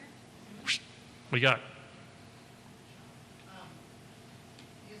over here. We got.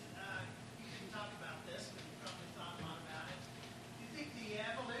 You can talk about this, but you probably thought a lot about it. Do you think the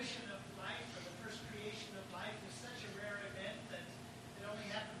evolution of life or the first creation of life is such a rare event that it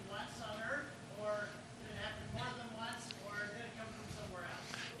only happened once on Earth, or did it happen more than once, or did it come from somewhere else?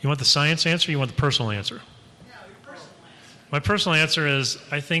 You want the science answer or you want the personal answer? Yeah, your personal answer. My personal answer is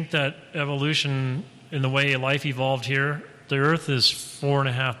I think that evolution in the way life evolved here, the Earth is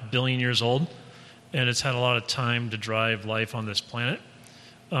 4.5 billion years old, and it's had a lot of time to drive life on this planet.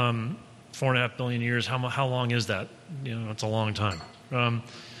 4.5 billion years, how long is that? It's a long time.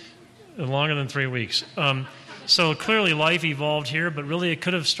 Longer than 3 weeks. So clearly life evolved here, but really it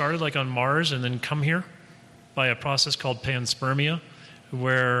could have started like on Mars and then come here by a process called panspermia,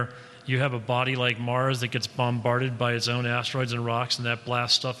 where you have a body like Mars that gets bombarded by its own asteroids and rocks, and that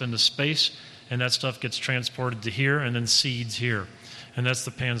blasts stuff into space, and that stuff gets transported to here and then seeds here. And that's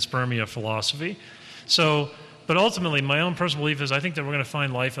the panspermia philosophy. So, but ultimately, my own personal belief is I think that we're going to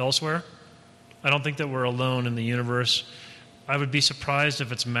find life elsewhere. I don't think that we're alone in the universe. I would be surprised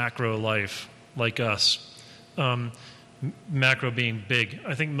if it's macro life, like us. Macro being big.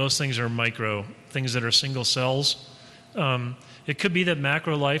 I think most things are micro, things that are single cells. It could be that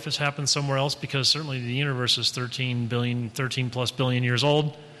macro life has happened somewhere else because certainly the universe is 13 plus billion years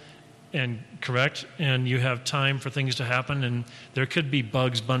old. And correct, and you have time for things to happen, and there could be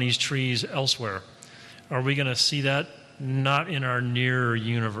bugs, bunnies, trees elsewhere. Are we going to see that? Not in our near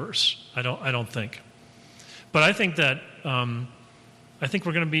universe. I don't think. But I think that I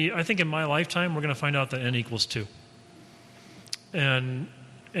think in my lifetime we're going to find out that n equals 2. And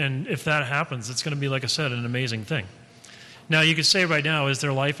if that happens, it's going to be, like I said, an amazing thing. Now you could say right now, is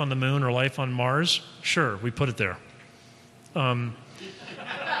there life on the moon or life on Mars? Sure, we put it there.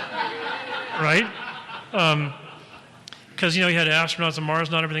 Right? Because, you had astronauts on Mars,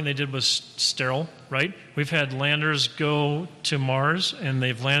 not everything they did was sterile, right? We've had landers go to Mars, and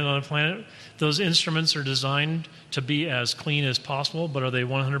they've landed on a planet. Those instruments are designed to be as clean as possible, but are they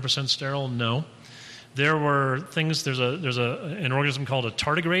 100% sterile? No. There were things, there's an organism called a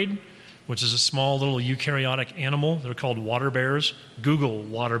tardigrade, which is a small little eukaryotic animal. They're called water bears. Google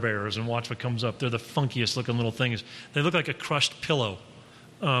water bears and watch what comes up. They're the funkiest looking little things. They look like a crushed pillow.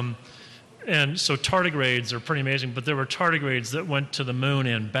 And so tardigrades are pretty amazing, but there were tardigrades that went to the moon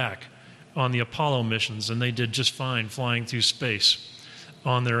and back on the Apollo missions, and they did just fine flying through space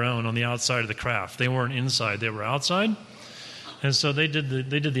on their own on the outside of the craft. They weren't inside, they were outside. And so they did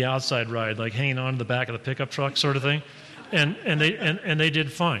the outside ride, like hanging on to the back of the pickup truck sort of thing, and they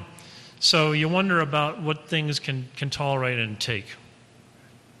did fine. So you wonder about what things can tolerate and take.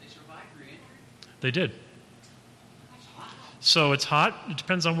 They survived re-entry? They did. So it's hot. It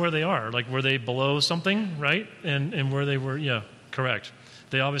depends on where they are. Like, were they below something, right? And where they were, yeah, correct.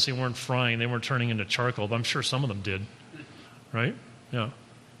 They obviously weren't frying. They weren't turning into charcoal, but I'm sure some of them did, right? Yeah. I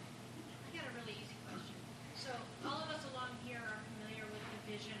got a really easy question. So all of us along here are familiar with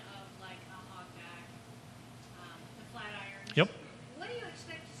the vision of like a hogback, the Flatiron. Yep. What do you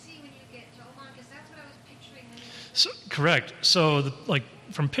expect to see when you get to Oman? Because that's what I was picturing. So, correct. So,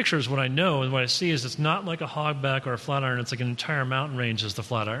 from pictures, what I know and what I see is it's not like a hogback or a flatiron. It's like an entire mountain range is the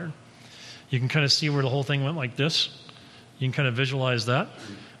Flatiron. You can kind of see where the whole thing went like this. You can kind of visualize that.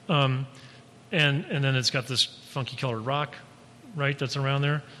 And then it's got this funky colored rock right, that's around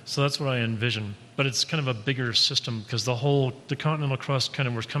there. So that's what I envision. But it's kind of a bigger system because the continental crust kind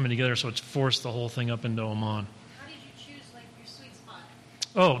of was coming together, so it's forced the whole thing up into Oman. How did you choose like your sweet spot?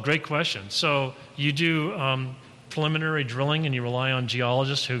 Oh, great question. So you do preliminary drilling, and you rely on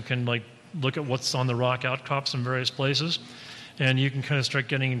geologists who can like look at what's on the rock outcrops in various places, and you can kind of start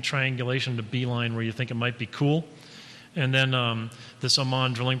getting triangulation to beeline where you think it might be cool. And then this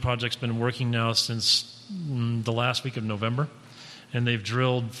Oman drilling project's been working now since the last week of November, and they've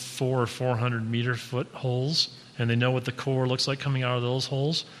drilled 400-meter-foot holes, and they know what the core looks like coming out of those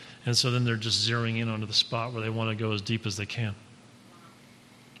holes, and so then they're just zeroing in onto the spot where they want to go as deep as they can.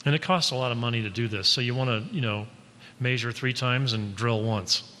 And it costs a lot of money to do this, so you want to, measure 3 times and drill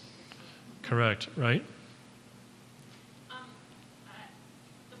once. Correct, right?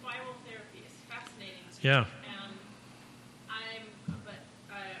 The viral therapy is fascinating to me. Yeah.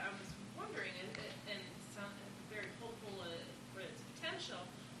 I was wondering, and it sounds very hopeful for its potential,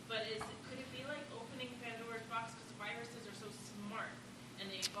 but could it be like opening Pandora's box because viruses are so smart and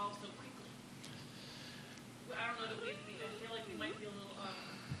they evolve so quickly? I don't know that I feel like we might be a little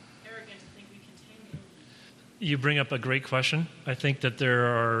arrogant to think we contain them. You bring up a great question. I think that there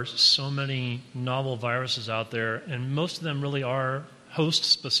are so many novel viruses out there, and most of them really are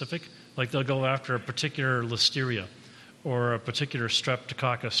host-specific. Like they'll go after a particular listeria or a particular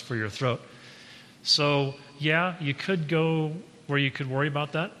streptococcus for your throat. So, yeah, you could go where you could worry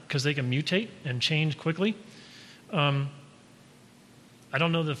about that because they can mutate and change quickly. I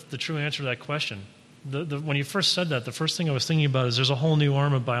don't know the true answer to that question. When you first said that, the first thing I was thinking about is there's a whole new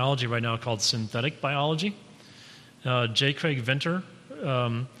arm of biology right now called synthetic biology. J. Craig Venter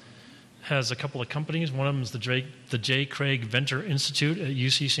has a couple of companies. One of them is the J. Craig Venter Institute at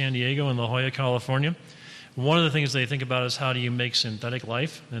UC San Diego in La Jolla, California. One of the things they think about is how do you make synthetic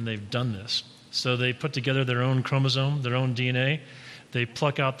life, and they've done this. So they put together their own chromosome, their own DNA. They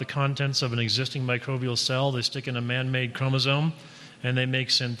pluck out the contents of an existing microbial cell, they stick in a man-made chromosome, and they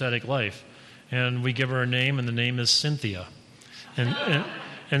make synthetic life. And we give her a name, and the name is Cynthia.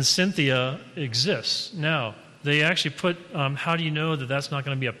 And Cynthia exists. Now, they actually put, how do you know that that's not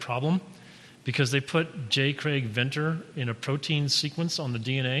going to be a problem? Because they put J. Craig Venter in a protein sequence on the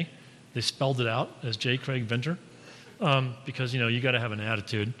DNA. They spelled it out as J. Craig Venter because, you got to have an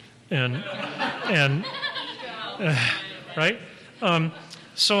attitude. And right?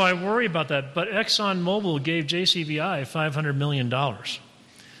 So I worry about that. But ExxonMobil gave JCVI $500 million.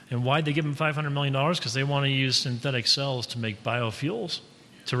 And why'd they give them $500 million? Because they want to use synthetic cells to make biofuels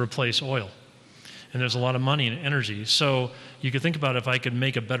to replace oil. And there's a lot of money and energy. So you could think about if I could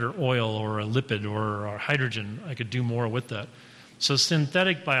make a better oil or a lipid or a hydrogen, I could do more with that. So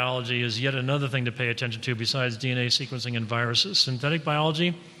synthetic biology is yet another thing to pay attention to besides DNA sequencing and viruses. Synthetic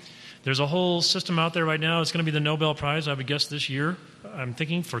biology, there's a whole system out there right now. It's going to be the Nobel Prize, I would guess, this year. I'm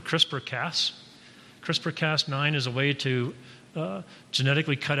thinking for CRISPR-Cas. CRISPR-Cas9 is a way to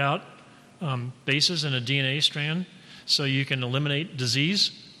genetically cut out bases in a DNA strand so you can eliminate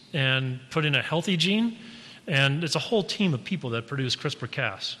disease and put in a healthy gene. And it's a whole team of people that produce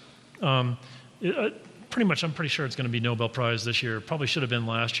CRISPR-Cas. Pretty much, I'm pretty sure it's going to be Nobel Prize this year. Probably should have been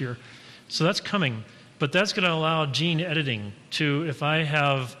last year. So that's coming. But that's going to allow gene editing to, if I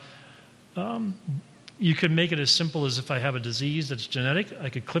have, you could make it as simple as if I have a disease that's genetic, I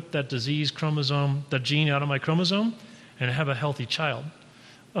could clip that disease chromosome, that gene out of my chromosome, and have a healthy child.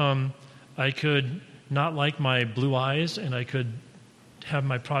 I could not like my blue eyes, and I could have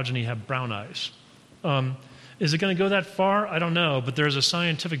my progeny have brown eyes. Is it going to go that far? I don't know, but there's a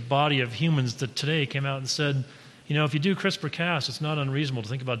scientific body of humans that today came out and said, if you do CRISPR-Cas, it's not unreasonable to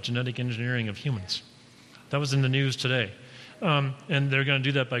think about genetic engineering of humans. That was in the news today. And they're going to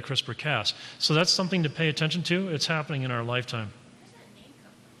do that by CRISPR-Cas. So that's something to pay attention to. It's happening in our lifetime.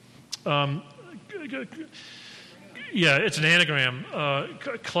 Yeah, it's an anagram.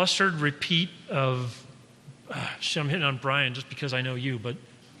 Clustered repeat of... I'm hitting on Brian just because I know you, but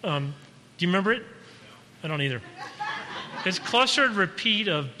do you remember it? I don't either. It's clustered repeat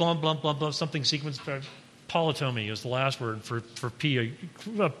of blum, blum, blum, blum, something sequence. Polytomy is the last word for P.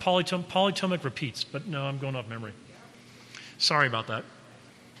 Polytomic repeats, but no, I'm going off memory. Sorry about that.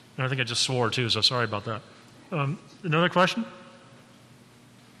 And I think I just swore too, so sorry about that. Another question?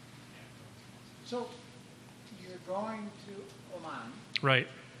 So, you're going to Oman. Right.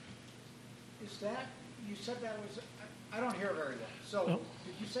 Is that, you said that was, I don't hear very well. So,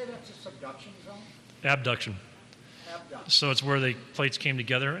 did you say that's a subduction zone? Abduction. Abduction. So it's where the plates came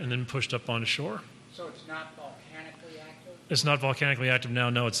together and then pushed up onto shore. So it's not volcanically active? It's not volcanically active now.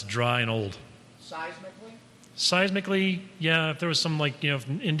 No, it's dry and old. Seismically? Seismically, yeah, if there was some, like, if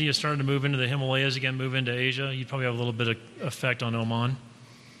India started to move into the Himalayas again, move into Asia, you'd probably have a little bit of effect on Oman.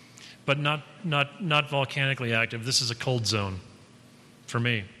 But not volcanically active. This is a cold zone for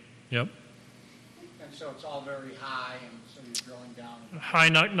me. Yep. And so it's all very high, and so you're drilling down. High,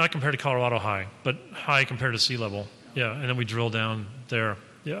 not compared to Colorado high, but high compared to sea level. Yeah, and then we drill down there.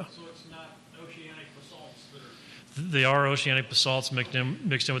 Yeah. So it's not oceanic basalts that are... They are oceanic basalts mixed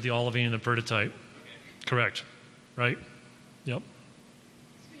in with the olivine and the peridotite. Okay. Correct. Right? Yep. So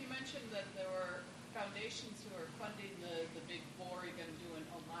you mentioned that there were foundations who are funding the big bore you're going to do in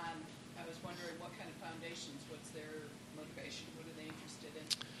Oman. I was wondering what kind of foundations, what's their motivation, what are they interested in?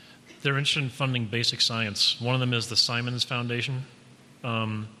 They're interested in funding basic science. One of them is the Simons Foundation.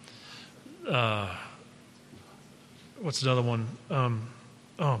 What's another one? I'm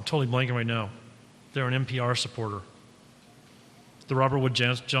totally blanking right now. They're an NPR supporter. The Robert Wood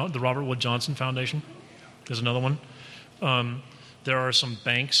Johnson Foundation is another one. There are some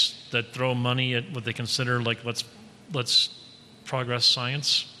banks that throw money at what they consider like let's progress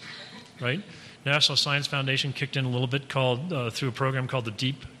science, right? National Science Foundation kicked in a little bit through a program called the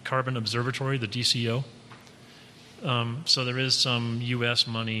Deep Carbon Observatory, the DCO. So there is some U.S.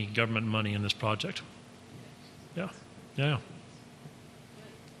 money, government money in this project. Yeah.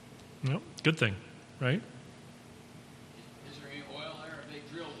 Yep. Good thing, right? Is there any oil there? If they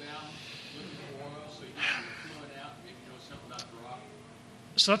drill down, looking for oil, so you get the fluid out, maybe know something about the rock?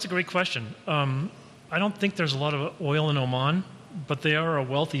 So that's a great question. I don't think there's a lot of oil in Oman, but they are a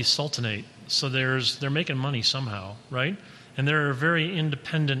wealthy sultanate, so they're making money somehow, right? And they're a very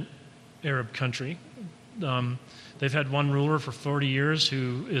independent Arab country. They've had one ruler for 40 years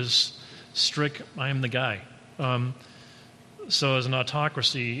who is strict, I am the guy. So as an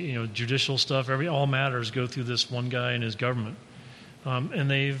autocracy, judicial stuff, all matters go through this one guy and his government. And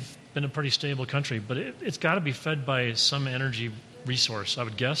they've been a pretty stable country, but it's got to be fed by some energy resource, I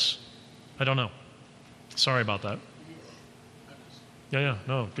would guess. I don't know. Sorry about that. Yeah,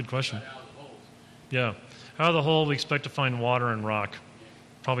 no, good question. Yeah. Out of the hole, we expect to find water and rock.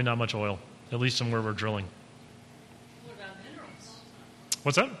 Probably not much oil, at least in where we're drilling. What about minerals?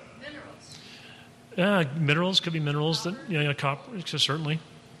 What's that? Minerals. Minerals, could be minerals that, copper, certainly.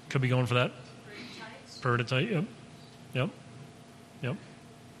 Could be going for that. Peridotite, yep. Well,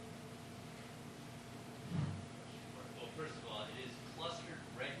 first of all, it is clustered,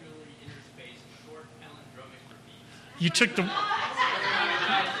 regularly interspaced, short palindromic repeats. You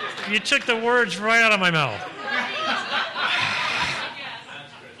took the words right out of my mouth. That's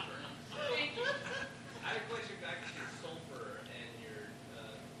CRISPR. I have a question back to your sulfur and your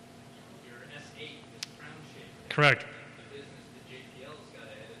S8, this crown shape. Correct. The business that JPL's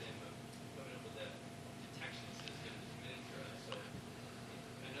got ahead of them of coming up with that detection system that's miniaturized. So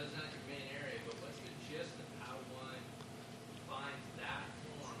I know it's not your main area, but what's the gist of how one finds that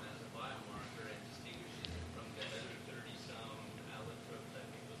form as a biomarker and distinguishes it from the other 30-some allotropes, I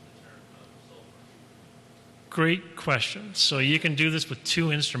think was the term, of sulfur? Great question. So you can do this with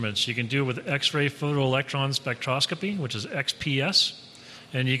two instruments. You can do it with X-ray photoelectron spectroscopy, which is XPS,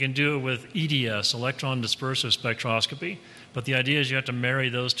 and you can do it with EDS, electron dispersive spectroscopy. But the idea is you have to marry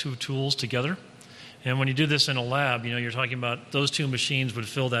those two tools together. And when you do this in a lab, you're talking about those two machines would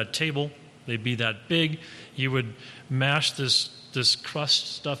fill that table. They'd be that big. You would mash this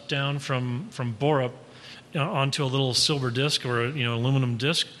crust stuff down from borup onto a little silver disc or aluminum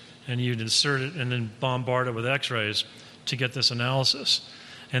disc, and you'd insert it and then bombard it with X-rays to get this analysis.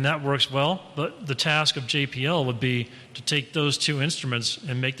 And that works well, but the task of JPL would be to take those two instruments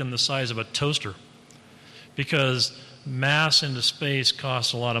and make them the size of a toaster, because mass into space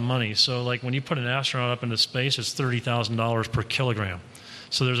costs a lot of money. So like when you put an astronaut up into space, it's $30,000 per kilogram.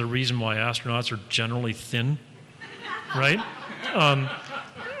 So there's a reason why astronauts are generally thin, right?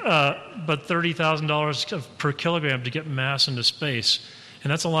 But $30,000 per kilogram to get mass into space,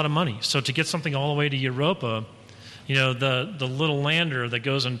 and that's a lot of money. So to get something all the way to Europa, the little lander that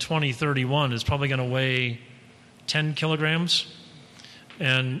goes in 2031 is probably going to weigh 10 kilograms,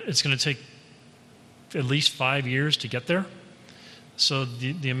 and it's going to take at least 5 years to get there. So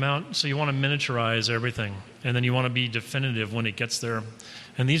the amount, so you want to miniaturize everything, and then you want to be definitive when it gets there.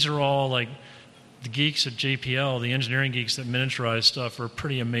 And these are all like the geeks at JPL, the engineering geeks that miniaturize stuff, are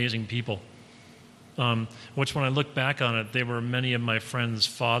pretty amazing people. Which when I look back on it, they were many of my friends'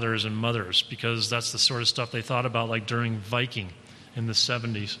 fathers and mothers, because that's the sort of stuff they thought about like during Viking in the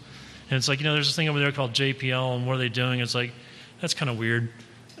 70s. And it's like, there's this thing over there called JPL, and what are they doing? It's like, that's kind of weird.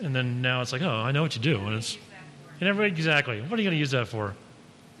 And then now it's like, oh, I know what you do. And it's, and everybody, exactly, what are you going to use that for?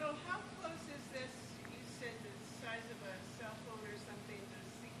 So how close is this, you said the size of a cell phone or something,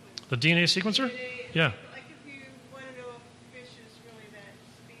 the sequence? The DNA sequencer? Yeah. Like if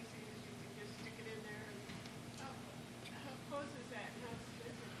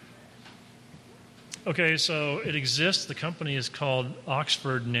Okay, so it exists. The company is called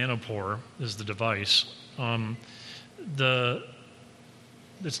Oxford Nanopore is the device.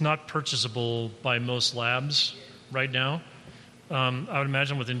 It's not purchasable by most labs right now. I would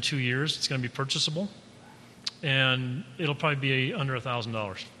imagine within 2 years it's going to be purchasable, and it'll probably be under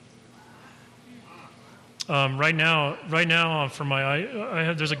 $1,000. Right now, for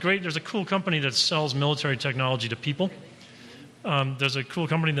my there's a cool company that sells military technology to people. There's a cool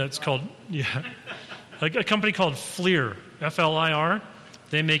company that's called a company called FLIR, F-L-I-R.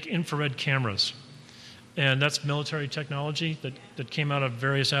 They make infrared cameras, and that's military technology that came out of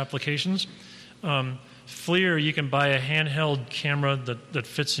various applications. FLIR, you can buy a handheld camera that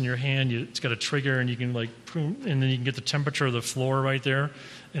fits in your hand. It's got a trigger, and you can and then you can get the temperature of the floor right there,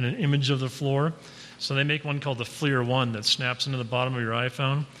 and an image of the floor. So they make one called the FLIR One that snaps into the bottom of your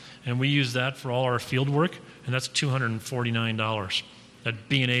iPhone, and we use that for all our field work, and that's $249 at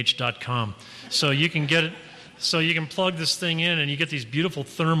bnh.com. So you can get it. So you can plug this thing in, and you get these beautiful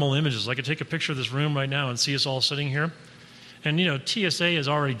thermal images. I could take a picture of this room right now and see us all sitting here. And, TSA is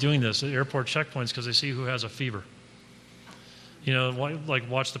already doing this at airport checkpoints because they see who has a fever.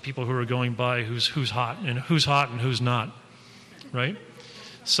 Watch the people who are going by, who's hot and who's not, right?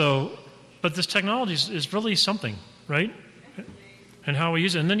 So, but this technology is really something, right? And how we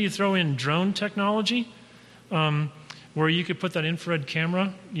use it. And then you throw in drone technology, where you could put that infrared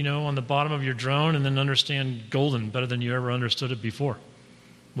camera, on the bottom of your drone and then understand golden better than you ever understood it before,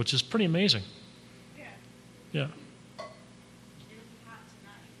 which is pretty amazing. Yeah.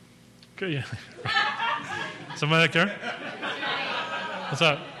 Okay, yeah. Somebody back there? What's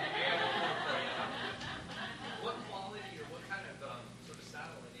up? What quality or what kind of sort of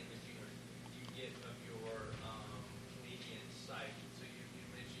satellite imaging do you get of your Canadian site? So you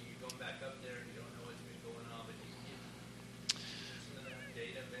mentioned you're going back up there and you don't know what's been going on, but you get some of that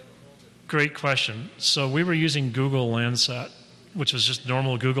data available? Great question. So we were using Google Landsat, which was just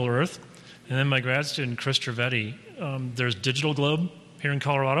normal Google Earth. And then my grad student, Chris Trivedi, there's Digital Globe here in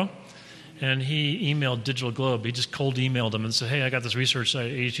Colorado. And he emailed Digital Globe. He just cold emailed them and said, hey, I got this research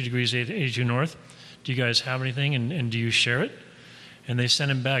site, 82 degrees, 82 north. Do you guys have anything, and do you share it? And they sent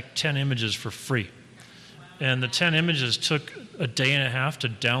him back 10 images for free. And the 10 images took a day and a half to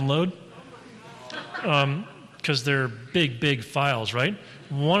download because they're big, big files, right?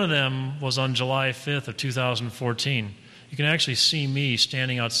 One of them was on July 5th of 2014. You can actually see me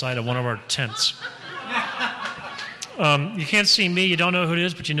standing outside of one of our tents. You can't see me, you don't know who it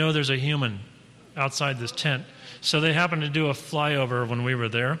is, but you know there's a human outside this tent. So they happened to do a flyover when we were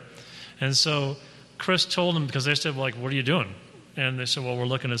there. And so Chris told them, because they said, what are you doing? And they said, well, we're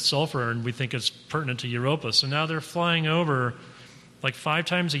looking at sulfur, and we think it's pertinent to Europa. So now they're flying over 5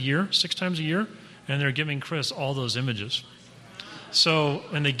 times a year, 6 times a year, and they're giving Chris all those images. So,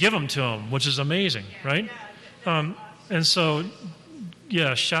 and they give them to him, which is amazing, right? And so,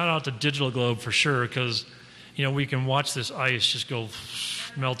 yeah, shout out to Digital Globe for sure, because we can watch this ice just go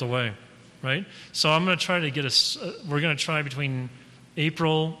melt away, right? So I'm going to try to get we're going to try between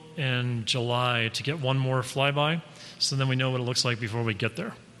April and July to get one more flyby, so then we know what it looks like before we get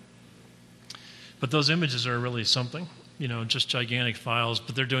there. But those images are really something, just gigantic files,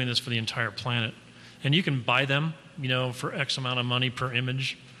 but they're doing this for the entire planet. And you can buy them, for X amount of money per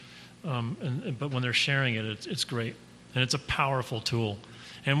image, but when they're sharing it, it's great. And it's a powerful tool.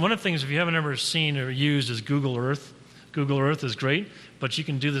 And one of the things, if you haven't ever seen or used, is Google Earth. Google Earth is great, but you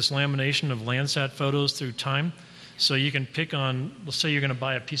can do this lamination of Landsat photos through time. So you can pick on, let's say you're going to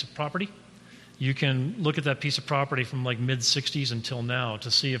buy a piece of property. You can look at that piece of property from mid-'60s until now to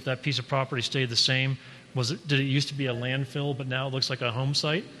see if that piece of property stayed the same. Did it used to be a landfill, but now it looks like a home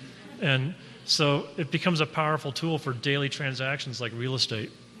site? And so it becomes a powerful tool for daily transactions like real estate.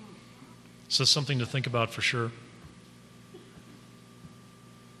 So something to think about for sure.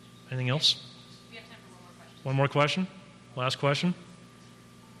 Anything else? We have time for one more question. One more question? Last question?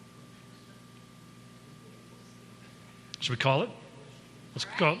 Should we call it? Let's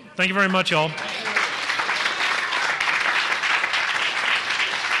go. Thank you very much, y'all.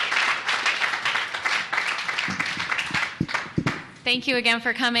 Thank you again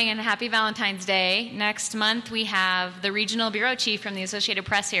for coming, and happy Valentine's Day. Next month, we have the regional bureau chief from the Associated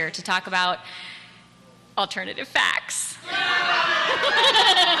Press here to talk about alternative facts.